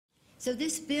So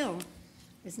this bill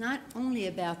is not only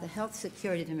about the health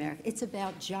security of America, it's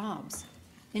about jobs.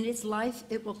 In its life,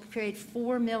 it will create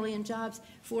 4 million jobs,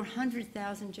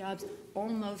 400,000 jobs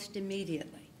almost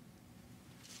immediately.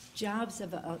 Jobs,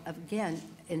 again,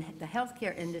 in the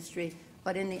healthcare industry,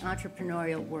 but in the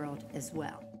entrepreneurial world as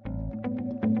well.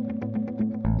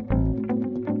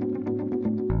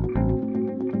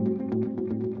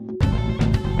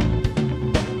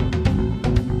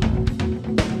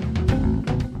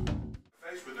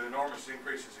 Faced with enormous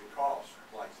increases in costs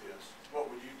like this, what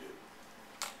would you do?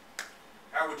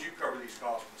 How would you cover these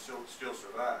costs and still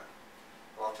survive?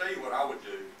 Well, I'll tell you what I would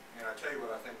do, and I'll tell you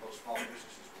what I think most small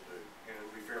businesses will do, and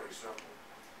it'll be fairly simple.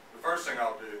 The first thing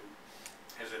I'll do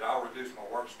is that I'll reduce my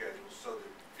work schedule so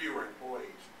that fewer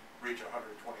employees reach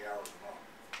 120 hours a month.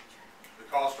 The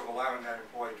cost of allowing that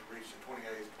employee to reach the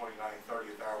 28th, 29th,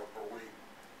 30th hour per week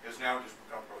has now just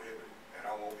become prohibited, and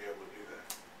I won't be able to do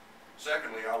that.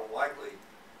 Secondly, I will likely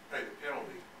pay the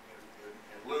penalty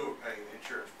in lieu of paying the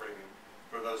insurance premium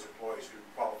for those employees who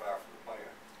qualify for the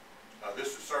plan.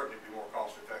 This would certainly be more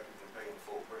cost effective than paying the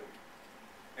full premium.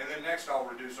 And then next I'll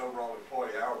reduce overall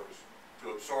employee hours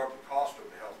to absorb the cost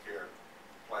of the health care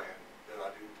plan that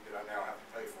I now have to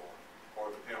pay for,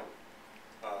 or the penalty.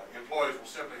 Employees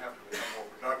will simply have to become more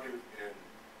productive and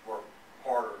work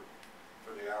harder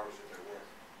for the hours that they work.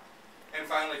 And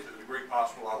finally, to the degree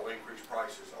possible, I will increase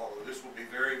prices, although this will be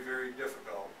very, very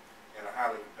difficult in a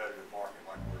highly competitive market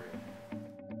like we're in.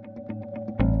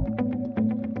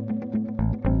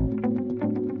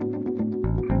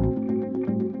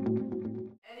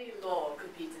 Any law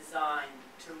could be designed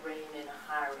to rein in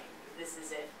hiring. This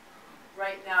is it.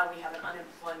 Right now we have an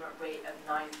unemployment rate of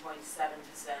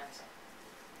 9.7%.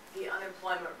 The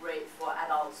unemployment rate for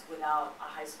adults without a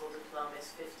high school diploma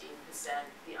is 15%.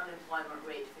 The unemployment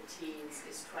rate for teens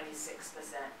is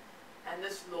 26%. And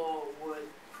this law would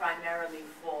primarily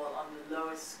fall on the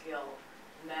lowest skilled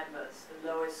members, the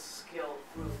lowest skilled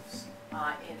groups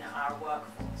in our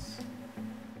workforce.